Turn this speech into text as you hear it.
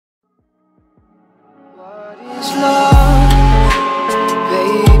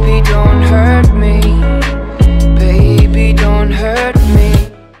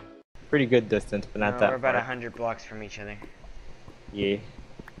good distance, but not No, we're that about far. 100 blocks from each other. Yeah.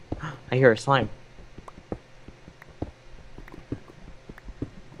 I hear a slime.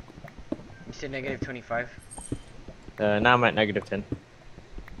 You said negative 25? Now I'm at negative 10.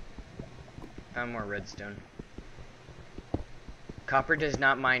 Found more redstone. Copper does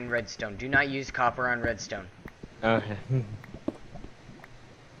not mine redstone. Do not use copper on redstone. Okay.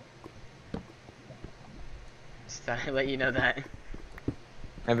 Just thought I'd let you know that.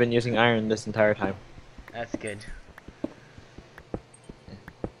 I've been using iron this entire time. That's good.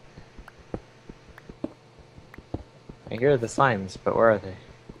 I hear the slimes, but where are they?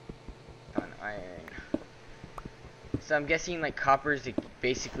 Found iron. So I'm guessing like copper is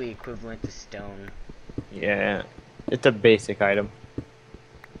basically equivalent to stone. Yeah. It's a basic item.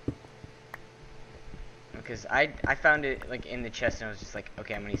 Because I found it like in the chest and I was just like,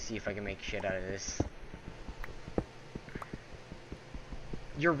 okay, I'm gonna see if I can make shit out of this.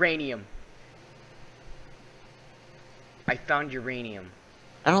 Uranium. I found uranium.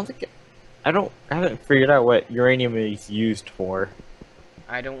 I don't think I haven't figured out what uranium is used for.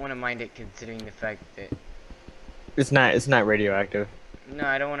 I don't want to mine it considering the fact that It's not radioactive. no,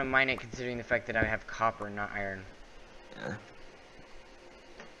 I don't want to mine it considering the fact that I have copper, not iron. Yeah.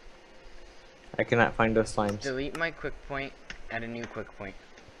 I cannot find those slimes. Delete my quick point. Add a new quick point.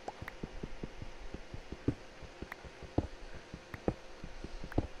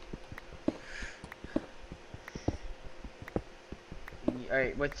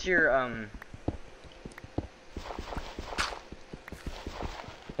 Alright, what's your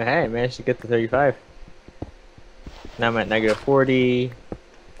Hey, I managed to get to 35. Now I'm at negative 40,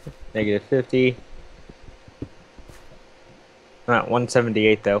 negative 50. I'm at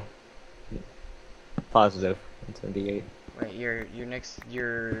 178 though. Positive 178. wait, your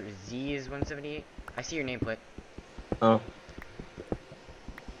Z is 178? I see your nameplate. Oh,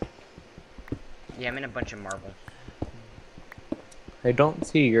 Yeah, I'm in a bunch of marble. I don't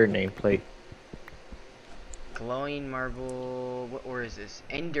see your nameplate. Glowing marble. What ore is this?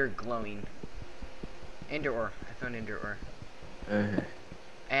 Ender glowing. Ender ore. I found ender ore.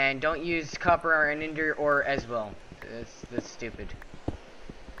 And don't use copper or an ender ore as well. That's stupid.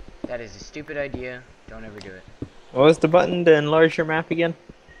 That is a stupid idea. Don't ever do it. What was the button to enlarge your map again?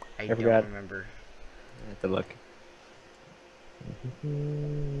 I forgot. don't remember. I have to look.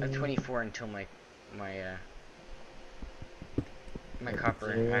 I'm 24 until my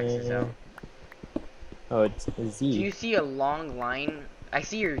copper maxes out. Oh, it's a Z. Do you see a long line? I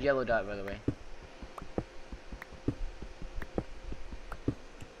see your yellow dot, by the way.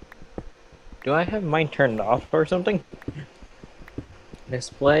 Do I have mine turned off or something?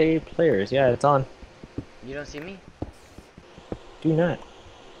 Display players. Yeah, it's on. You don't see me? Do not.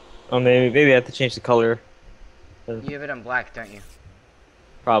 Oh, maybe I have to change the color. You have it on black, don't you?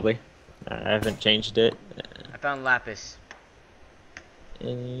 Probably. I haven't changed it. I found lapis.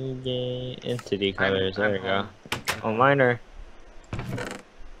 Entity colors. There we go. home. Oh, mine are.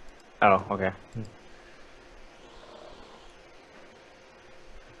 Oh, okay.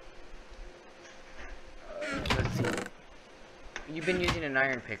 Let's see. You've been using an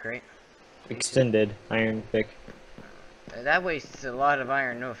iron pick, right? Extended iron pick. That wastes a lot of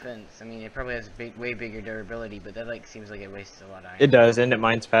iron, no offense. I mean, it probably has way bigger durability, but that like seems like it wastes a lot of iron. It does, and it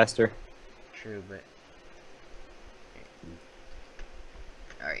mines faster. True, but...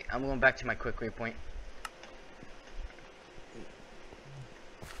 Alright, I'm going back to my quick waypoint.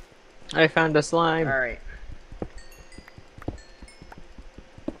 I found a slime. Alright.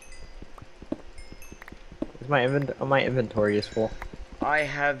 My inventory is full. I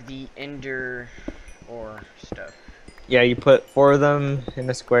have the ender ore stuff. Yeah, you put 4 of them in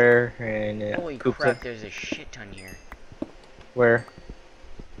a square, and it Holy poops crap, it. there's a shit ton here. Where?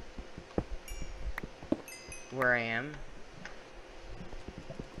 Where I am.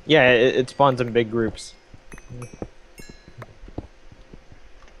 Yeah, it spawns in big groups.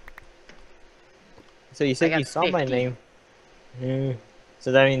 So you I said got you saw my 50. name.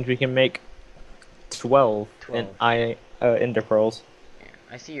 So that means we can make 12, 12. ender pearls. Yeah,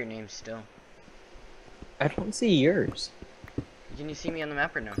 I see your name still. I don't see yours. Can you see me on the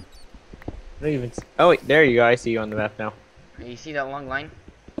map or no? I don't even. Oh wait, there you go. I see you on the map now. You see that long line?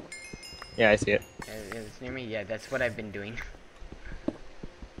 Yeah, I see it. It's near me? Yeah, that's what I've been doing.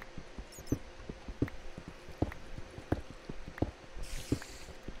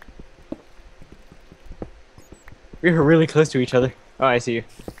 We were really close to each other. Oh, I see you.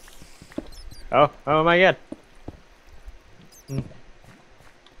 Oh my god.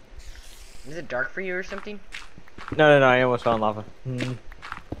 Is it dark for you or something? No, I almost fell in lava.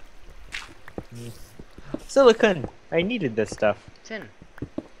 Silicon! I needed this stuff. 10.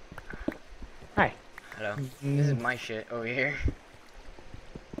 go. This is my shit over here.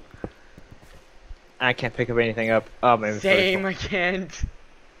 I can't pick up anything up. Oh, my inventory's Same, full. I can't.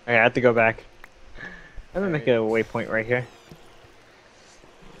 Okay, I have to go back. I'm gonna make a Alright. waypoint right here.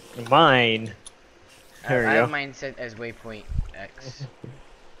 Mine. There we I go. have mine set as waypoint X.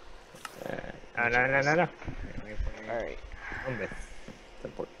 No. Alright. Oh, miss. It's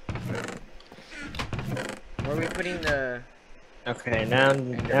important. Where are we putting the... Okay, now,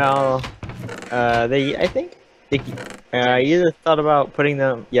 I think, I Gems. either thought about putting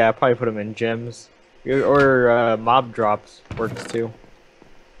them, yeah, I'll probably put them in gems, or mob drops works too.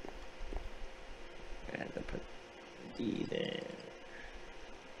 And then put these in.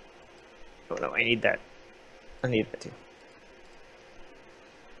 Oh no, I need that. I need that too.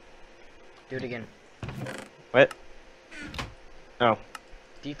 Do it again. What? Oh,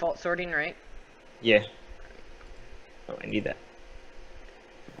 Default sorting, right? yeah. Oh, I need that.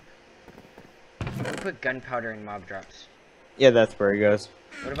 We'll put gunpowder in mob drops. Yeah, that's where it goes.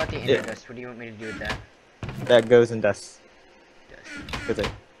 What about the ender dust? What do you want me to do with that? That goes in dust. Dust. Cause it.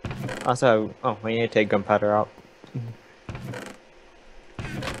 Also, oh, we need to take gunpowder out.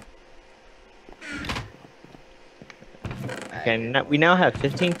 Okay, we now have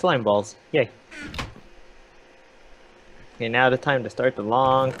 15 flame balls. Yay. Okay, now the time to start the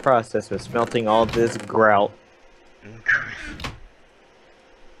long process of smelting all this grout.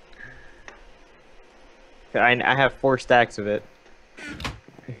 I have 4 stacks of it.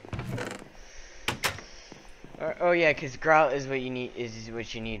 Oh yeah, cause grout is what you need. Is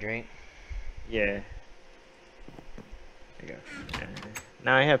what you need, right? Yeah. There you go.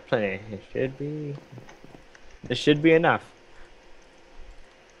 Now I have plenty. It should be. This should be enough.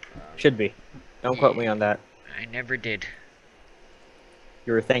 Should be. Don't quote me on that. I never did.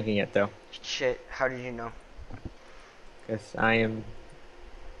 You were thanking it though. Shit, how did you know? Because I am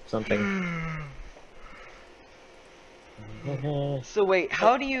something. So wait,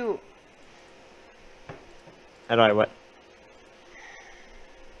 how do you... How do I what?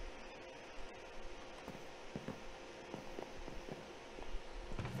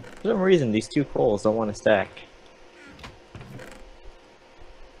 For some reason, these 2 coals don't want to stack.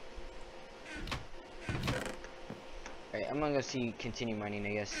 Alright, I'm gonna go continue mining,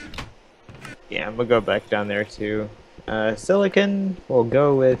 I guess. Yeah, I'm gonna go back down there too. Silicon, we'll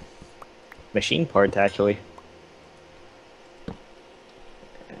go with machine parts actually.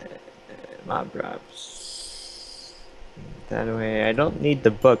 Mob drops. That way, I don't need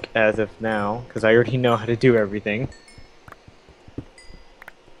the book as of now, because I already know how to do everything.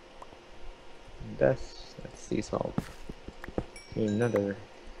 That's sea salt. Another.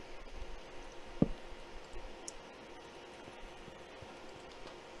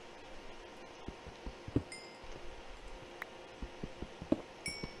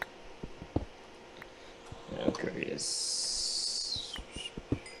 Okay, yes.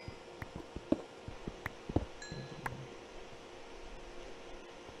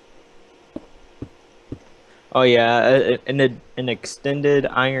 Oh yeah, an extended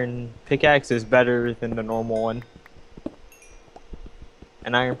iron pickaxe is better than the normal one.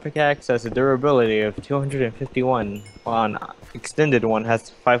 An iron pickaxe has a durability of 251, while an extended one has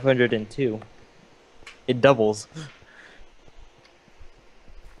 502. It doubles.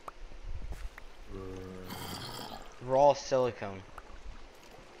 Raw silicone.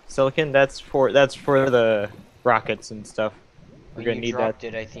 Silicon, that's for the rockets and stuff. We're When gonna you need dropped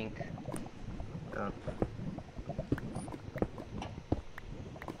that. it, I think. Oh.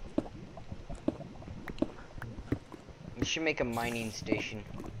 We should make a mining station.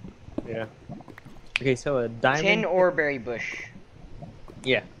 Yeah. Okay, so a diamond. 10 oreberry bush.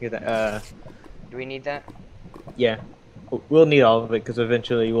 Yeah, get that. Do we need that? Yeah. We'll need all of it because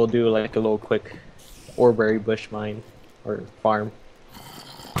eventually we'll do like a little quick oreberry bush mine or farm.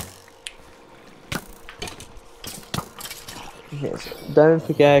 Yes, diamond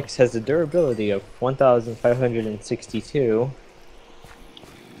pickaxe has a durability of 1,562.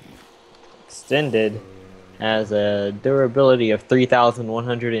 Extended has a durability of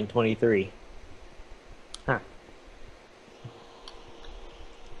 3,123. Huh.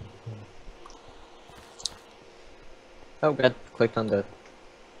 Oh, God, clicked on the...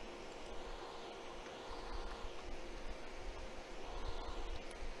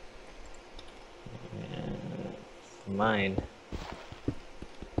 Mine.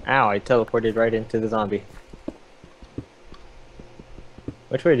 Ow, I teleported right into the zombie.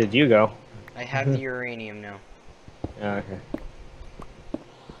 Which way did you go? I have the uranium now. Oh, okay.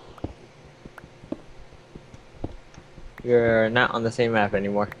 You're not on the same map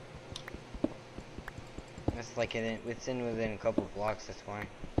anymore. That's like it's in within a couple of blocks, that's why.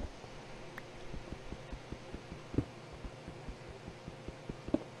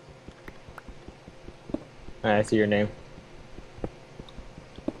 I see your name.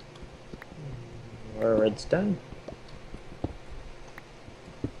 Or redstone?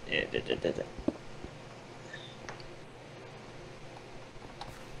 Yeah,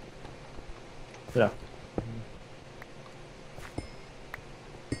 No.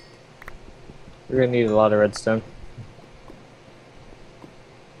 We're gonna need a lot of redstone.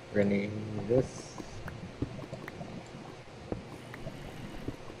 We're gonna need this.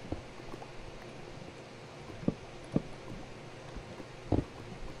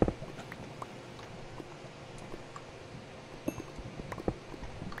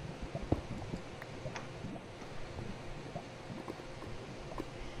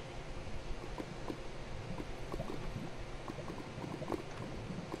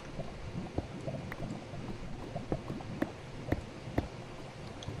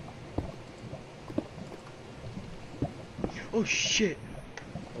 Oh shit!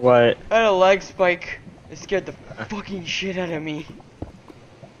 What? I had a lag spike. It scared the fucking shit out of me.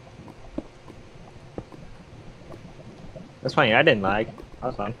 That's funny, I didn't lag. That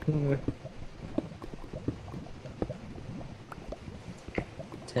was fun.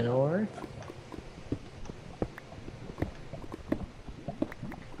 10 ore?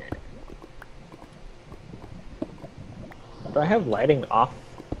 Do I have lighting off?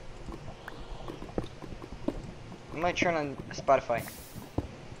 I might turn on Spotify.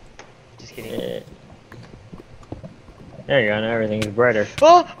 Just kidding. There you go, now everything's brighter.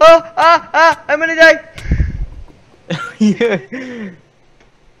 I'm gonna die! Yeah.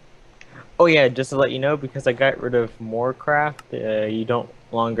 Oh yeah, just to let you know, because I got rid of Morecraft, you don't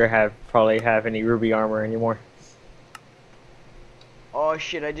longer probably have any ruby armor anymore. Oh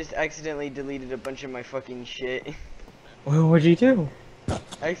shit, I just accidentally deleted a bunch of my fucking shit. Well, what'd you do?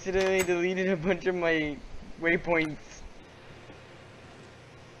 I accidentally deleted a bunch of my waypoints.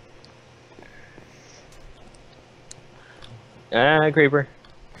 Creeper.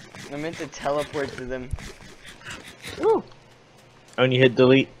 I meant to teleport to them. Ooh. Oh, and you hit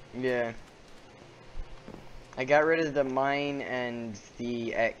delete? Yeah. I got rid of the mine and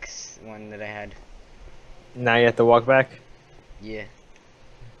the X one that I had. Now you have to walk back? Yeah.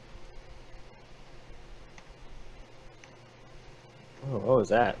 Oh, what was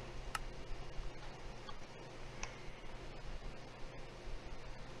that?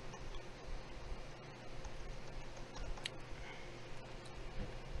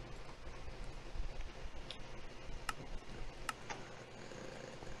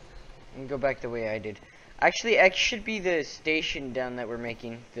 And go back the way I did. Actually, X should be the station down that we're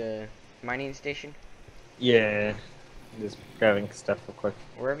making, the mining station. Yeah. Just grabbing stuff real quick.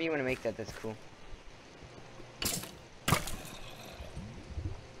 Wherever you want to make that, that's cool.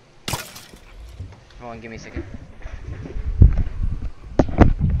 Hold on, give me a second.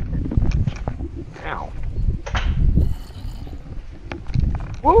 Ow.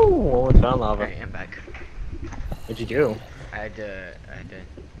 Woo! Almost found lava. Alright, I'm back. What'd you do? I had to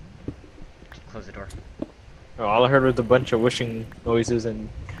close the door. Oh, all I heard was a bunch of whooshing noises and...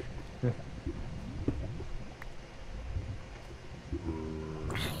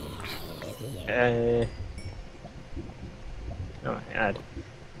 Oh, my god.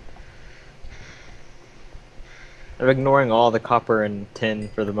 I'm ignoring all the copper and tin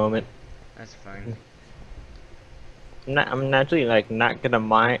for the moment. That's fine. I'm naturally not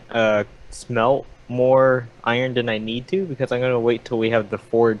gonna smelt more iron than I need to, because I'm gonna wait till we have the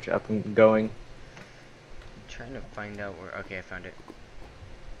forge up and going. I'm trying to find out where. Okay, I found it.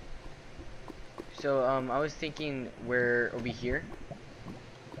 So I was thinking where over here,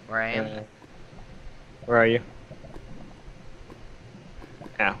 where I am. Where are you?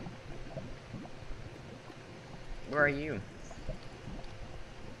 Ow. Where are you?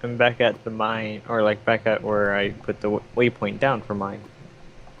 I'm back at the mine, or back at where I put the waypoint down for mine.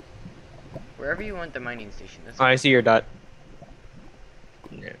 Wherever you want the mining station. That's Oh, I see your dot.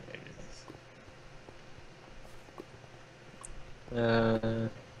 There it is.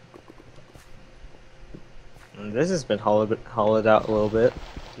 This has been hollowed out a little bit.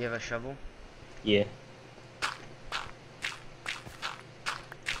 Do you have a shovel? Yeah.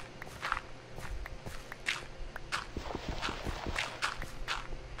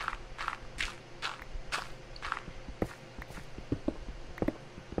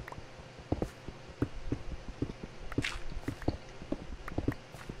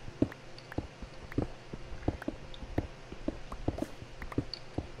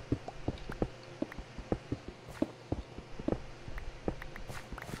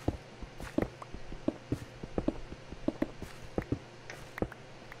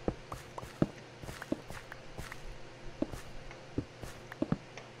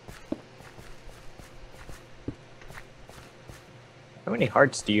 How many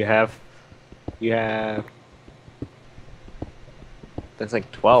hearts do you have? You have... That's like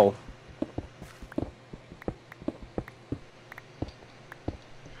 12.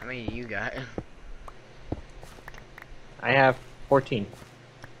 How many do you got? I have 14.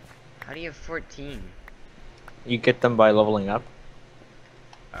 How do you have 14? You get them by leveling up.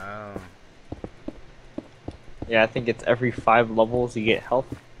 Oh. Yeah, I think it's every 5 levels you get health.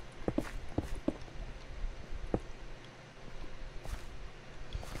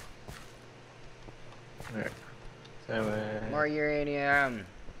 Alright. More uranium.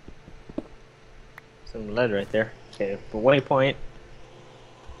 Some lead right there. Okay, the waypoint.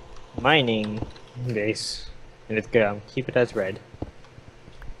 Mining base. And it's good. Keep it as red.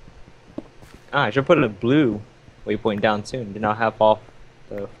 Ah, I should put a blue waypoint down soon to not have all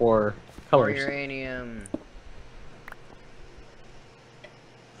the 4 colors. More uranium.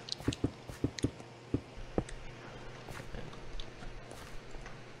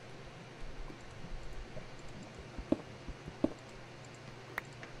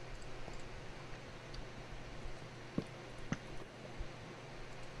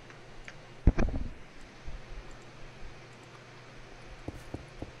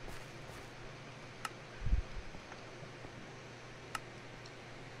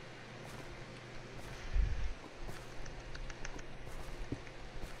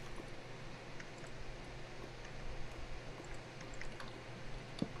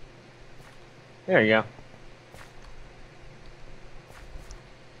 There you go.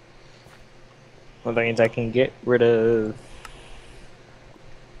 Well, that means I can get rid of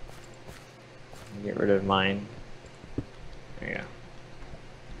mine. There you go.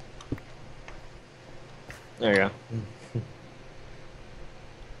 There you go.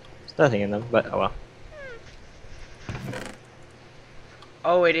 There's nothing in them, but oh well.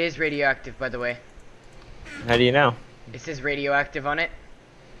 Oh, it is radioactive, by the way. How do you know? It says radioactive on it.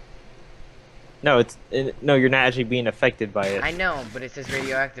 No, no. You're not actually being affected by it. I know, but it says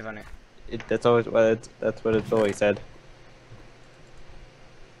radioactive on it. That's always what that's what it's always said.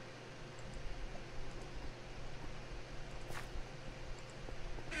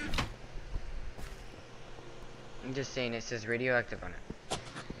 I'm just saying it says radioactive on it,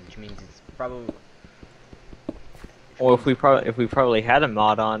 which means it's probably. Well, if we probably had a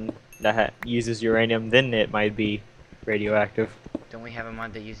mod on that uses uranium, then it might be radioactive. Don't we have a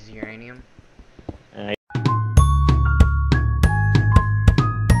mod that uses uranium?